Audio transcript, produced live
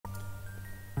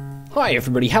Hi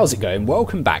everybody, how's it going?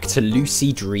 Welcome back to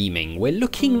Lucy Dreaming. We're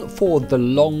looking for the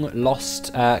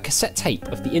long-lost cassette tape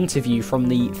of the interview from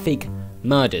the Fig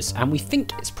murders, and we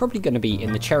think it's probably going to be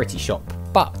in the charity shop,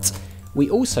 but we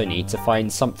also need to find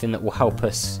something that will help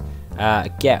us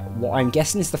get what I'm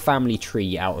guessing is the family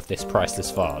tree out of this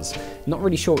priceless vase. Not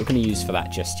really sure what we're going to use for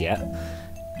that just yet,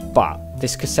 but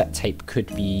this cassette tape could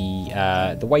be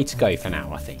the way to go for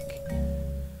now, I think.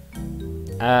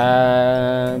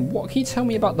 What can you tell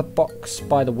me about the box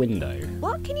by the window?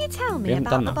 What can you tell me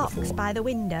about the box by the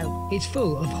window? It's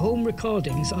full of home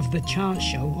recordings of the chart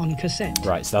show on cassette.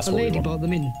 Right, so that's a what lady we want. bought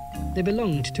them in. They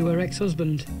belonged to her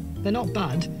ex-husband. They're not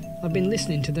bad. I've been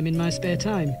listening to them in my spare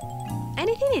time.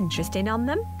 Anything interesting on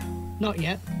them? Not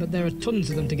yet, but there are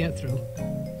tons of them to get through.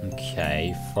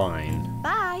 Okay, fine.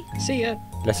 Bye. See ya.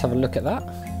 Let's have a look at that.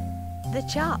 The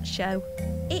chart show.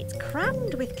 It's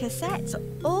crammed with cassettes,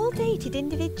 all dated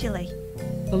individually.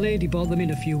 A lady bought them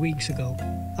in a few weeks ago.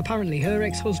 Apparently her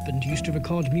ex-husband used to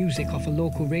record music off a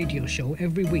local radio show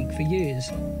every week for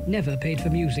years. Never paid for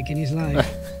music in his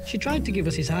life. She tried to give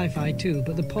us his hi-fi too,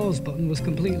 but the pause button was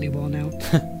completely worn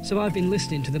out. So I've been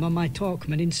listening to them on my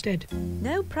Talkman instead.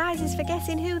 No prizes for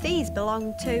guessing who these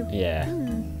belong to. Yeah.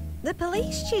 The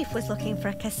police chief was looking for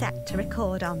a cassette to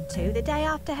record onto the day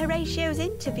after Horatio's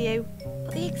interview,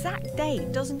 but the exact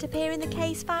date doesn't appear in the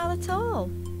case file at all.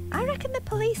 I reckon the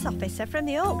police officer from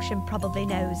the auction probably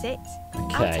knows it.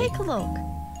 Okay. I'll take a look.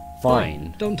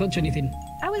 Fine. Don't touch anything.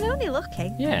 I was only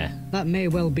looking. Yeah. That may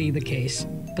well be the case,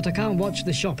 but I can't watch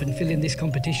the shop and fill in this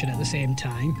competition at the same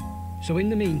time. So in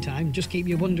the meantime, just keep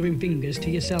your wandering fingers to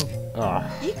yourself.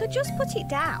 You could just put it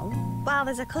down while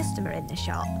there's a customer in the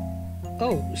shop.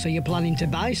 Oh, so you're planning to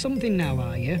buy something now,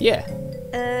 are you? Yeah.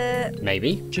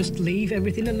 Maybe. Just leave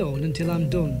everything alone until I'm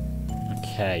done.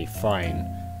 Okay, fine.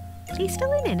 He's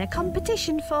filling in a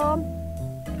competition form.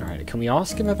 Alright, can we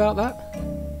ask him about that?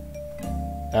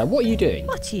 What are you doing?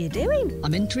 What are you doing?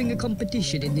 I'm entering a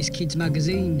competition in this kid's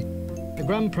magazine. The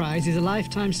grand prize is a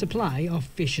lifetime supply of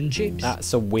fish and chips.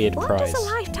 That's a weird What prize. does a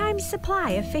lifetime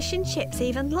supply of fish and chips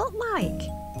even look like?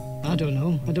 I don't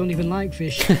know. I don't even like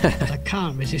fish, but I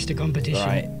can't resist a competition.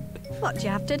 Right. What do you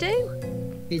have to do?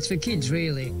 It's for kids,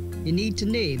 really. You need to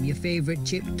name your favourite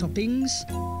chip toppings.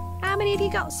 How many have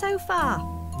you got so far?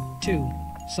 2.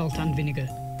 Salt and vinegar.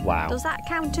 Wow. Does that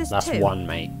count as That's 2? 1,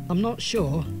 mate. I'm not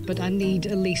sure, but I need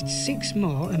at least 6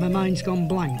 more and my mind's gone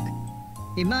blank.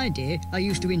 In my day, I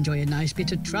used to enjoy a nice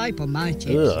bit of tripe on my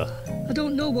chips. Ugh. I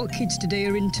don't know what kids today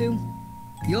are into.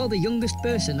 You're the youngest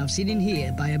person I've seen in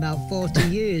here by about 40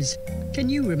 years. Can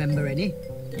you remember any?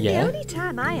 Yeah. The only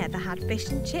time I ever had fish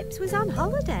and chips was on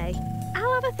holiday.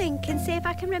 I'll have a think and see if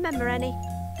I can remember any.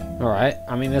 Alright.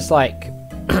 I mean, there's like...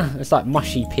 there's like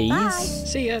mushy peas. Bye.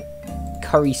 See ya.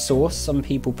 Curry sauce some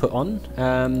people put on.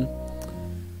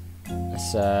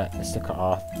 Let's look at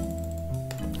our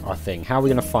thing. How are we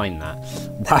going to find that?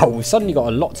 Wow, we've suddenly got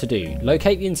a lot to do.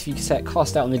 Locate the interview cassette,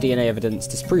 cast out on the DNA evidence,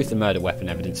 disprove the murder weapon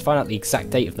evidence, find out the exact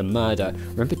date of the murder.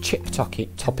 Remember chip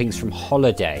toppings from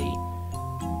Holiday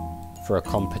for a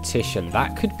competition.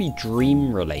 That could be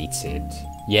dream related.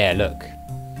 Yeah, look.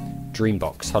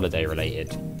 Dreambox, holiday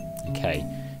related. Okay.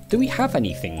 Do we have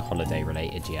anything holiday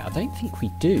related yet? I don't think we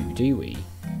do we?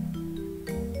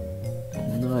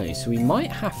 No, so we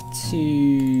might have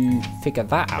to figure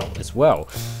that out as well.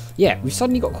 Yeah, we've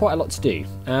suddenly got quite a lot to do.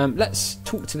 Let's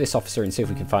talk to this officer and see if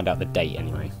we can find out the date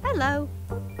anyway. Hello.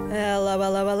 Hello,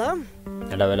 hello, hello.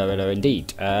 Hello, hello, hello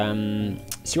indeed.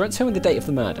 So you won't tell me the date of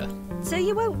the murder? So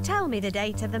you won't tell me the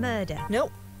date of the murder?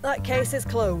 Nope, that case is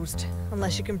closed,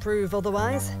 unless you can prove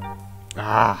otherwise.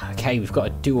 Ah, okay, we've got to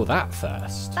do all that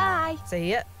first. Bye.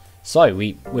 See ya. So,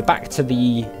 we're back to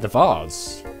the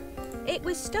vase. It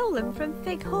was stolen from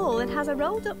Fig Hall and has a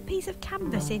rolled up piece of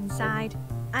canvas inside.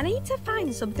 I need to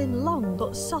find something long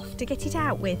but soft to get it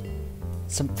out with.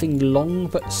 Something long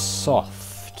but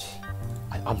soft.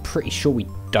 I'm pretty sure we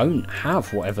don't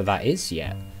have whatever that is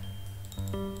yet.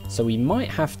 So we might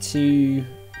have to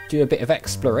do a bit of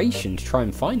exploration to try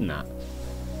and find that.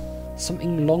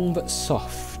 Something long but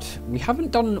soft. We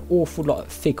haven't done an awful lot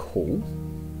at Fig Hall.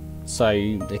 So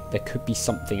there could be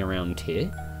something around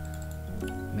here.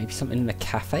 Maybe something in the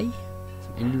cafe?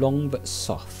 Something long but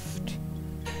soft.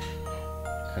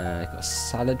 Got a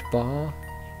salad bar.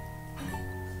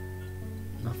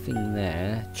 Nothing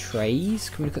there. Trays?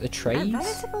 Can we look at the A trays?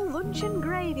 veritable luncheon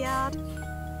graveyard.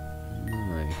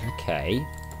 No. Okay.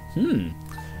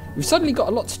 We've suddenly got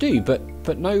a lot to do,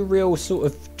 but no real sort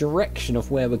of direction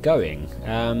of where we're going.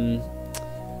 I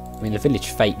mean, the village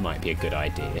fete might be a good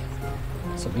idea.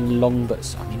 Something long,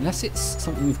 but I mean, unless it's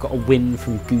something we've got to win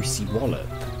from Goosey Wallop,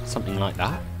 something like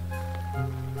that.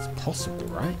 It's possible,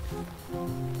 right?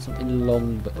 Something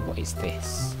long, but what is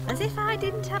this? As if I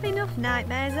didn't have enough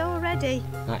nightmares already.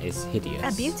 That is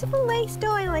hideous. A beautiful lace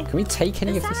doily. Can we take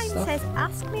any The of this sign stuff? says,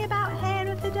 ask me about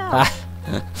hair of the dog.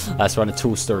 That's one of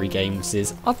Tool Story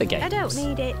Games' other games. I don't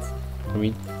need it. Can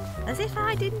we... As if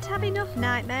I didn't have enough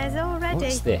nightmares already.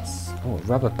 What's this? Oh, a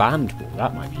rubber band ball.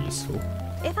 That might be useful.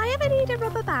 If I ever need a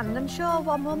rubber band, I'm sure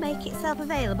one will make itself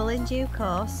available in due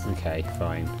course. Okay,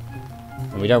 fine.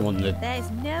 And we don't want the... There's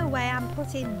no way I'm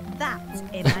putting that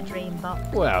in my dream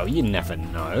box. Well, you never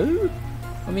know.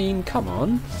 I mean, come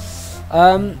on.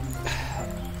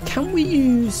 Can we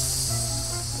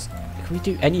use... Can we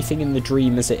do anything in the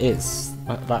dream as it is?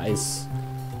 That is...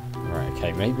 Right,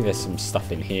 okay, maybe there's some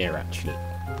stuff in here, actually.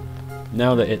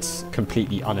 Now that it's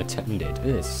completely unattended.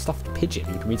 Ew, there's a stuffed pigeon.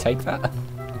 Can we take that?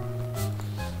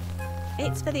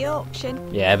 It's for the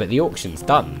auction. Yeah, but the auction's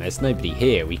done. There's nobody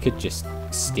here. We could just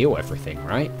steal everything,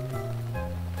 right?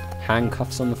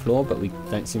 Handcuffs on the floor, but we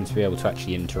don't seem to be able to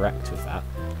actually interact with that.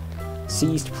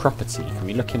 Seized property. Can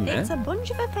we look in there? It's a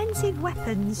bunch of offensive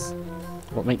weapons.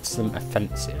 What makes them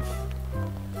offensive?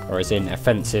 Or as in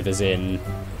offensive as in,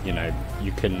 you know,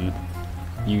 you can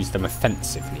use them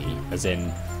offensively, as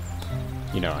in,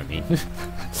 you know what I mean.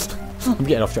 I'm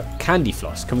getting off track. Candy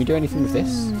floss. Can we do anything with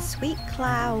this? Sweet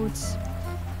clouds.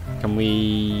 Can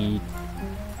we...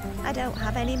 I don't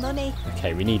have any money.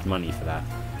 Okay, we need money for that.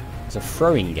 It's a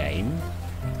throwing game.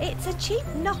 It's a cheap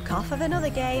knockoff of another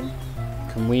game.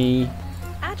 Can we...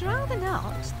 I'd rather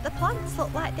not. The plants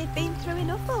look like they've been through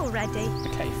enough already.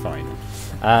 Okay, fine.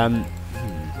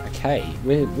 Okay,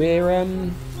 we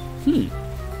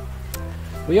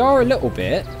are a little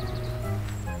bit...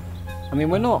 I mean,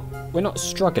 we're not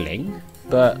struggling,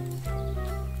 but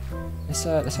let's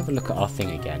have a look at our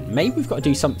thing again. Maybe we've got to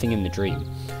do something in the dream.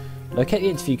 Locate the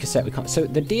interview cassette. We can't. So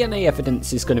the DNA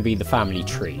evidence is going to be the family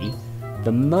tree.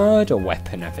 The murder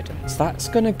weapon evidence, that's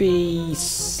going to be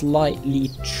slightly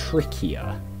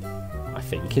trickier, I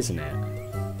think, isn't it?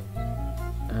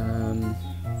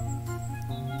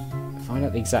 Find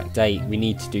out the exact date. We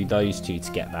need to do those two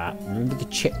to get that. Remember the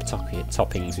chip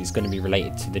toppings is going to be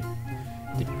related to the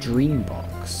dream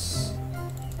box.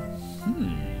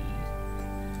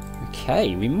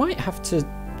 Okay, we might have to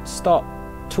start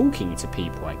talking to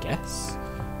people, I guess.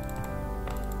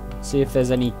 See if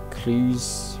there's any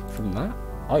clues from that.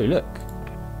 Oh, look.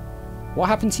 What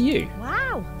happened to you?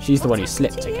 Wow. She's the one who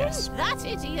slipped, I guess. That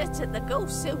idiot at the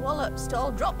Goose Sue Wallop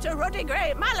stall dropped a ruddy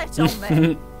grey mallet on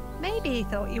me. Maybe he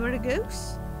thought you were a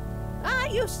goose. I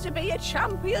used to be a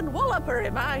champion walloper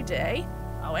in my day.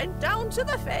 I went down to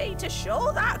the Fae to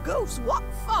show that goose what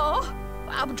for,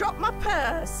 but I've dropped my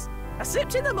purse. I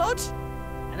slipped in the mud,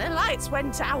 and the lights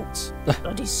went out.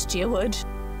 Bloody steward.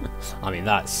 I mean,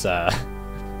 that's, the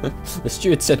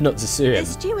steward said not to sue him.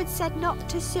 The steward said not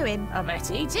to sue him. I bet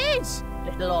he did,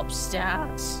 little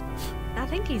upstart. I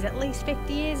think he's at least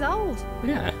 50 years old.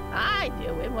 Yeah. I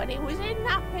knew him when he was in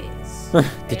nappies.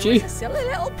 Did he you? was a silly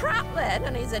little prat then,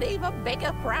 and he's an even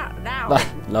bigger prat now.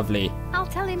 Lovely. I'll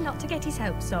tell him not to get his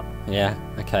hopes up. Yeah,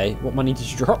 okay. What money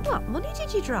did you drop? What money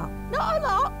did you drop? Not a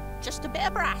lot, just a bit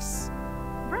of brass.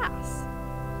 Brass?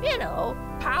 You know,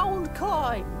 pound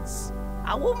coins.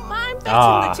 I wouldn't mind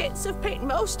betting the tits have picked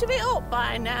most of it up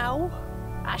by now.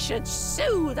 I should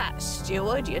sue that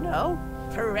steward, you know,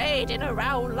 parading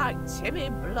around like Timmy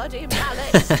Bloody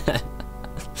Mallet.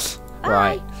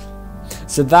 Right.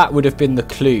 So that would have been the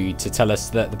clue to tell us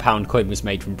that the pound coin was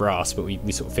made from brass, but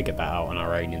we sort of figured that out on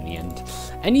our own in the end.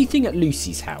 Anything at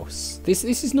Lucy's house? This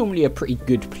is normally a pretty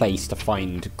good place to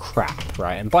find crap,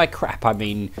 right? And by crap, I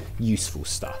mean useful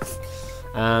stuff.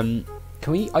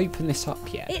 Can we open this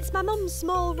up yet? It's my mum's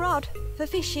small rod for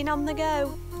fishing on the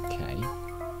go. Okay.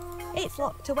 It's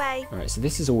locked away. Alright, so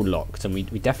this is all locked, and we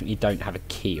definitely don't have a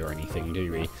key or anything,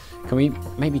 do we? Can we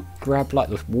maybe grab, like,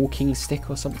 the walking stick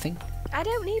or something? I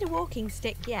don't need a walking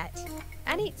stick yet.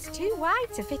 And it's too wide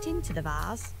to fit into the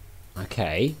vase.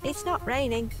 Okay. It's not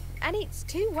raining. And it's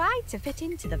too wide to fit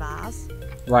into the vase.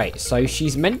 Right, so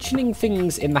she's mentioning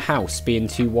things in the house being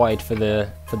too wide for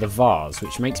the vase,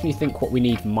 which makes me think what we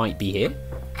need might be here.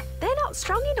 They're not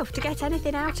strong enough to get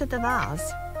anything out of the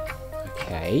vase.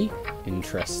 Okay,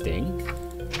 interesting.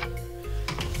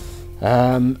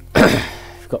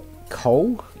 We've got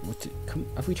coal.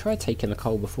 Have we tried taking the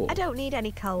coal before? I don't need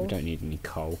any coal. We don't need any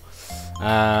coal.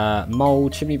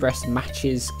 Mould, chimney breast,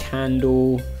 matches,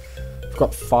 candle. We've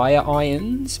got fire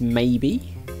irons,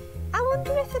 maybe. I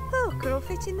wonder if the poker will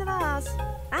fit in the vase.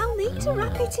 I'll need to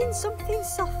wrap it in something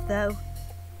soft, though.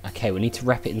 Okay, we need to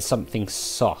wrap it in something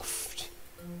soft.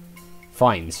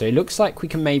 Fine, so it looks like we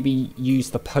can maybe use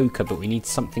the poker, but we need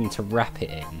something to wrap it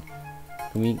in.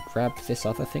 Can we grab this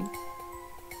other thing?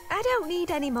 I don't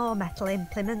need any more metal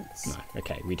implements. No,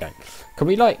 okay, we don't. Can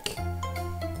we, like...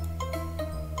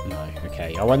 No,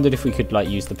 okay. I wondered if we could, like,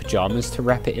 use the pyjamas to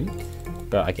wrap it in,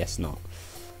 but I guess not.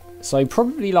 So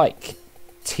probably, like,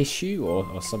 tissue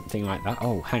or something like that.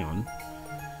 Oh, hang on.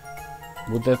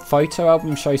 Will the photo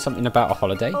album show something about a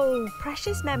holiday? Oh,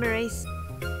 precious memories.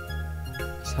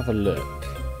 Let's have a look.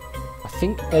 I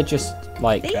think they're just,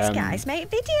 like... These guys make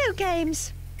video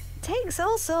games. Takes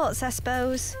all sorts, I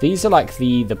suppose. These are like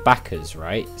the backers,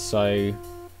 right? So,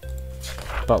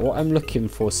 but what I'm looking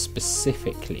for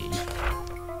specifically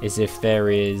is if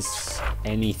there is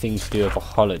anything to do with a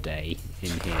holiday in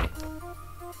here,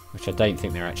 which I don't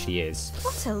think there actually is.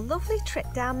 What a lovely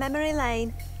trip down memory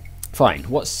lane. Fine.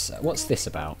 What's this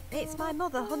about? It's my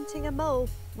mother hunting a mole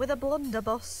with a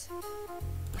blunderbuss.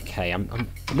 Okay, I'm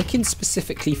looking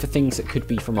specifically for things that could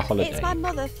be from a holiday. It's my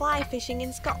mother fly fishing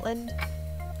in Scotland.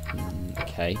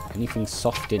 Okay, anything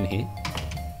soft in here?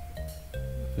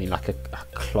 I mean, like a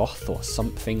cloth or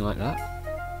something like that?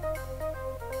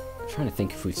 I'm trying to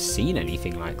think if we've seen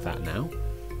anything like that now.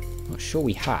 Not sure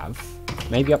we have.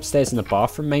 Maybe upstairs in the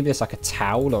bathroom, maybe there's like a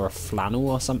towel or a flannel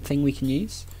or something we can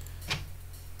use.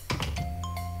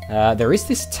 There is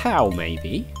this towel,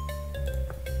 maybe.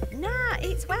 Nah,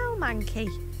 it's well manky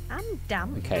and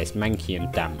damp. Okay, it's manky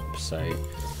and damp, so...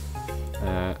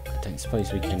 I don't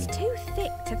suppose we can... It's too thick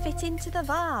to fit into the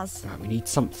vase. Right, we need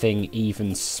something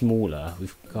even smaller.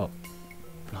 We've got,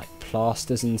 like,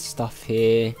 plasters and stuff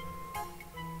here.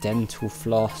 Dental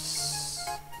floss.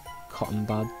 Cotton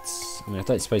buds. I mean, I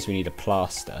don't suppose we need a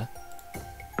plaster.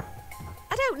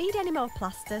 I don't need any more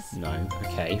plasters. No,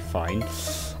 okay, fine.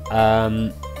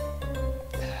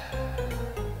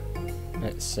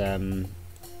 Let's,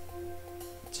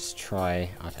 just try...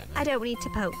 I don't know. I don't need to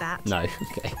poke that. No,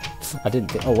 okay. I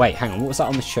didn't think... Oh, wait, hang on. What was that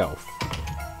on the shelf?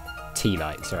 Tea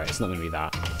lights. Alright, it's not going to be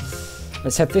that.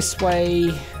 Let's head this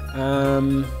way. I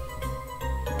mean,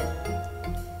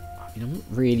 I'm not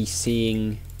really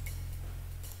seeing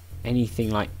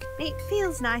anything like... It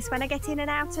feels nice when I get in and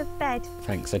out of bed.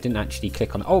 Thanks, I didn't actually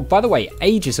click on... Oh, by the way,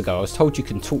 ages ago I was told you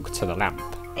can talk to the lamp.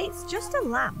 It's just a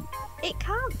lamp. It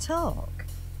can't talk.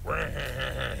 I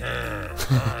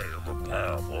am a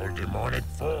powerful demonic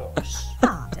force.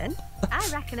 Pardon? I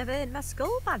reckon I've earned my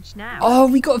skull badge now. Oh,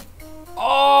 we got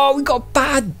a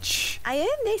badge! I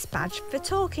earned this badge for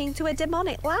talking to a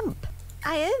demonic lamp.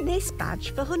 I earned this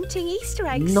badge for hunting Easter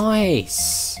eggs.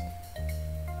 Nice!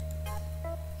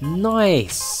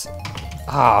 Nice!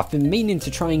 Ah, I've been meaning to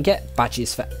try and get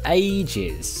badges for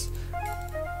ages.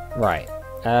 Right,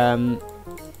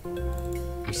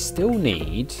 we still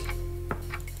need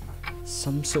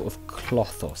some sort of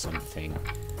cloth or something.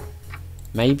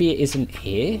 Maybe it isn't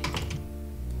here?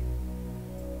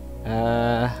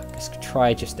 Let's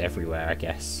try just everywhere, I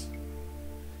guess.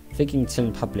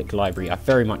 Figgington Public Library. I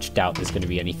very much doubt there's going to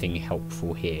be anything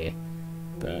helpful here,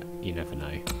 but you never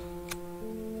know.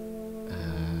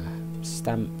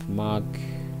 Stamp, mug,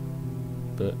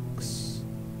 books.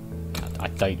 I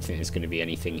don't think there's going to be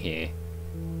anything here.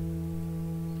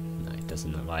 No, it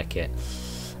doesn't look like it.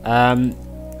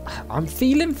 I'm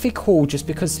feeling fickle just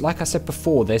because, like I said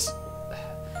before, there's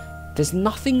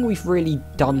nothing we've really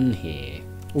done here.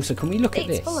 Also, can we look at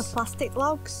this? It's full of plastic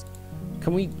logs.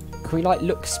 Can we like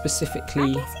look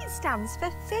specifically? I guess it stands for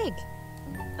fig.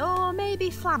 Or maybe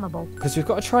flammable. Because we've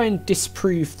got to try and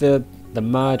disprove the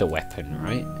murder weapon,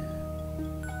 right?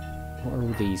 What are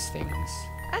all these things?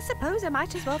 I suppose I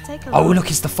might as well take a look. Oh, look,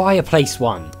 it's the fireplace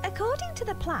one. According to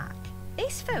the plaque,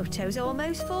 this photo's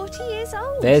almost 40 years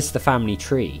old. There's the family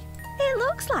tree. It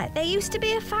looks like there used to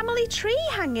be a family tree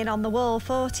hanging on the wall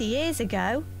 40 years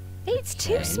ago. It's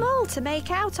too small to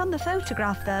make out on the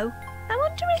photograph, though. I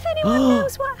wonder if anyone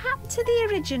knows what happened to the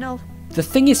original. The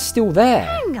thing is still there.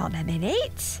 Hang on a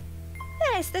minute.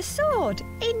 There's the sword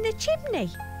in the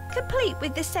chimney, complete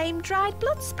with the same dried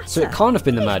blood spatter. So it can't have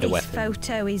been the murder If weapon. this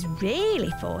photo is really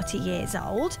 40 years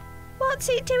old, what's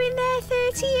it doing there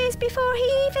 30 years before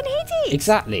he even hid it?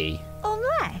 Exactly.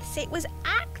 Unless it was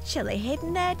actually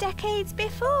hidden there decades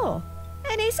before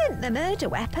and isn't the murder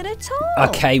weapon at all.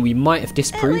 Okay, we might have At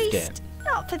disproved least, it.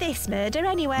 not for this murder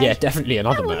anyway. Yeah, definitely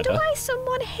another I wonder murder. why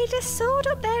someone hid a sword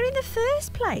up there in the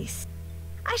first place.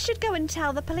 I should go and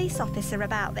tell the police officer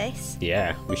about this.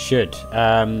 Yeah, we should.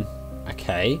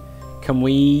 Okay. Can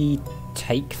we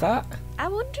take that? I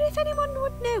wonder if anyone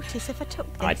would notice if I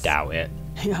took this. I doubt it.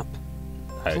 Yep.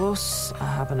 Oh. Plus, I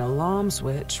have an alarm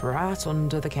switch right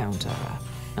under the counter.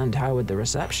 And Howard the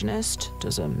receptionist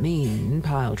does a mean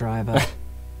pile driver.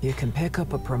 You can pick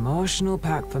up a promotional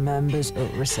pack for members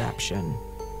at reception.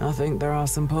 I think there are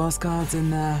some postcards in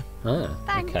there. Ah,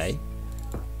 Thanks. okay.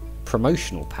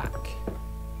 promotional pack.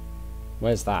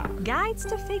 Where's that? Guides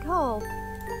to Fig Hall.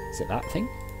 Is it that thing?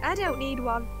 I don't need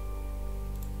one.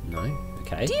 No?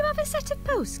 Okay. Do you have a set of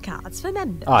postcards for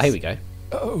members? Ah, here we go.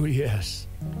 Oh, yes.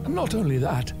 And not only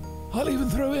that, I'll even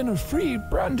throw in a free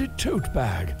branded tote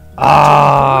bag.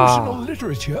 Promotional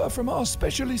literature from our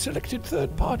specially selected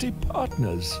third-party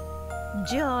partners.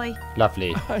 Joy.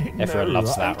 Lovely. Everyone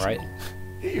loves that, right?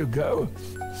 Here you go.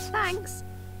 Thanks.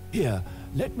 Here,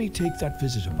 let me take that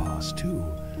visitor pass, too.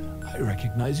 I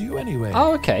recognize you anyway.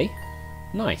 Oh, okay.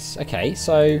 Nice. Okay,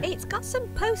 so... It's got some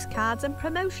postcards and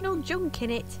promotional junk in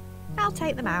it. I'll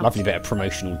take them out. Lovely bit of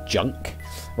promotional junk.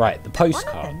 Right, the One of them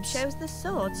postcards. shows the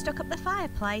sword stuck up the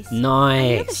fireplace. Nice.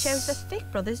 And the other shows the Fig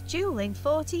brothers duelling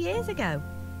 40 years ago.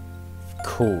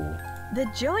 Cool.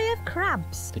 The joy of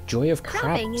crabs. The joy of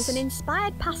Crabbing crabs. is an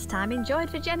inspired pastime enjoyed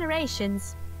for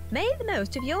generations. Make the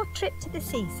most of your trip to the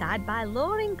seaside by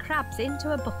luring crabs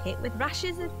into a bucket with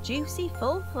rashers of juicy,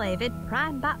 full-flavoured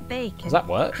prime-bat bacon. Does that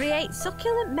work? Create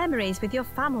succulent memories with your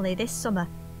family this summer.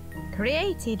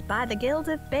 Created by the Guild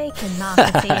of Bacon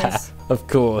Marketeers. Of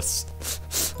course.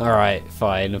 Alright,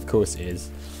 fine. Of course it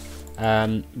is.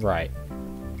 Right.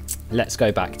 Let's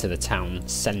go back to the town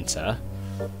centre.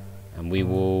 And we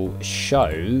will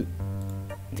show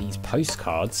these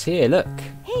postcards. Here, look.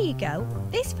 Here you go.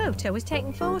 This photo was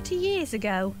taken 40 years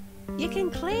ago. You can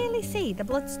clearly see the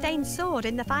blood-stained sword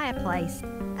in the fireplace.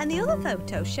 And the other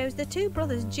photo shows the two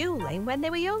brothers duelling when they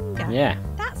were younger. Yeah.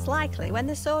 That's likely when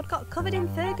the sword got covered in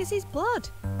Fergus's blood.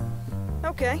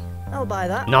 Okay, I'll buy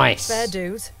that. Nice. Fair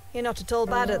dues. You're not at all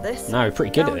bad at this. No,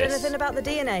 pretty good at Found this. anything about the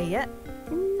DNA yet?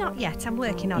 Not yet, I'm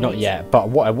working on it. Not yet, but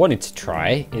what I wanted to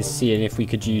try is seeing if we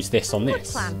could use this on Good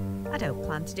this. plan. I don't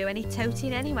plan to do any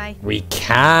toting anyway. We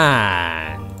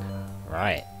can.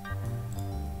 Right.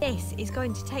 This is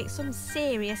going to take some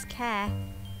serious care.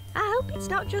 I hope it's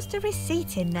not just a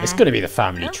receipt in there. It's going to be the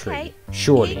family Okay, tree.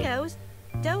 Surely. Here goes.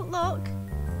 Don't look.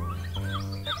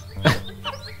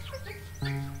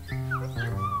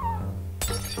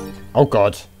 Oh,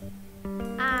 God.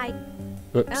 Aye.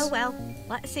 Whoops. Oh well,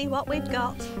 let's see what we've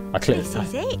got. I clicked. This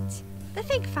is it. The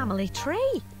Fig family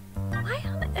tree. Why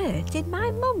on earth did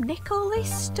my mum nick all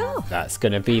this stuff? That's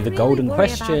going to be the I really golden worry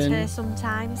question. about her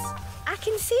sometimes. I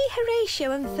can see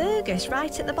Horatio and Fergus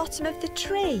right at the bottom of the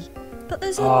tree, but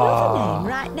there's another name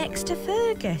right next to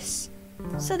Fergus.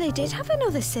 So they did have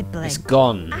another sibling. It's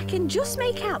gone. I can just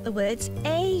make out the words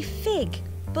A Fig,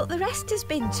 but the rest has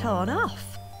been torn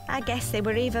off. I guess they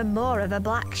were even more of a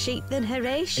black sheep than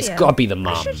Horatio. It's got to be the I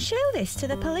mum. should show this to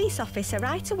the police officer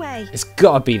right away. It's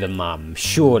got to be the mum.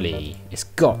 Surely. It's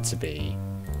got to be.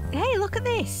 Hey, look at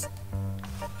this.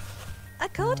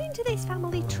 According to this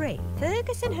family tree,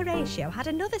 Fergus and Horatio had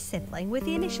another sibling with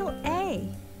the initial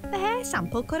A. The hair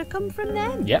sample could have come from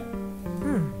them. Yep.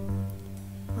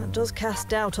 That does cast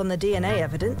doubt on the DNA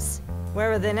evidence.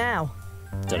 Where are they now?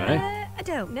 Don't know. I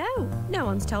don't know. No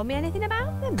one's told me anything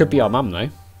about them. Could be our mum, though.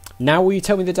 Now will you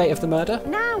tell me the date of the murder?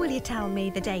 Now will you tell me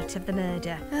the date of the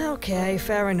murder? Okay,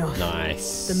 fair enough.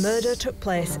 Nice. The murder took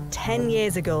place 10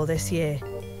 years ago this year.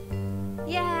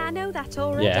 Yeah, I know that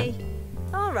already.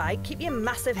 All right, keep your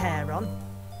massive hair on.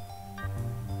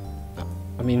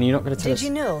 I mean, you're not going to tell Did us... you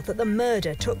know that the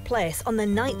murder took place on the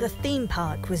night the theme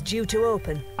park was due to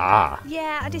open? Ah.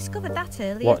 Yeah, I discovered that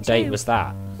earlier What date too. was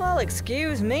that? Well,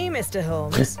 excuse me, Mr.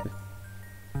 Holmes.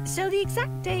 So the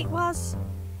exact date was...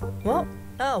 What?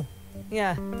 Oh,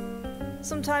 yeah.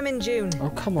 Sometime in June. Oh,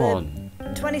 come on.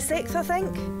 26th, I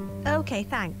think? Okay,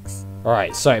 thanks.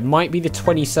 Alright, so it might be the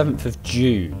 27th of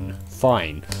June.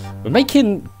 Fine. We're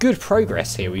making good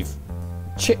progress here. We've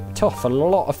chipped off a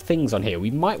lot of things on here. We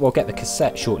might well get the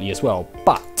cassette shortly as well,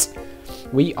 but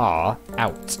we are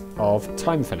out of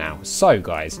time for now. So,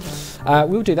 guys,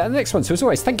 we'll do that in the next one. So, as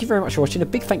always, thank you very much for watching. A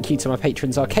big thank you to my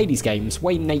patrons, Arcades Games,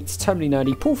 Wayne Nate, Terminally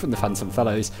Nerdy, Paul from the Phantom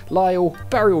Fellows, Lyle,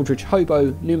 Barry Aldridge,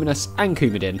 Hobo, Numinous, and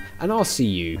Coumadin, and I'll see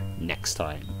you next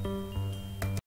time.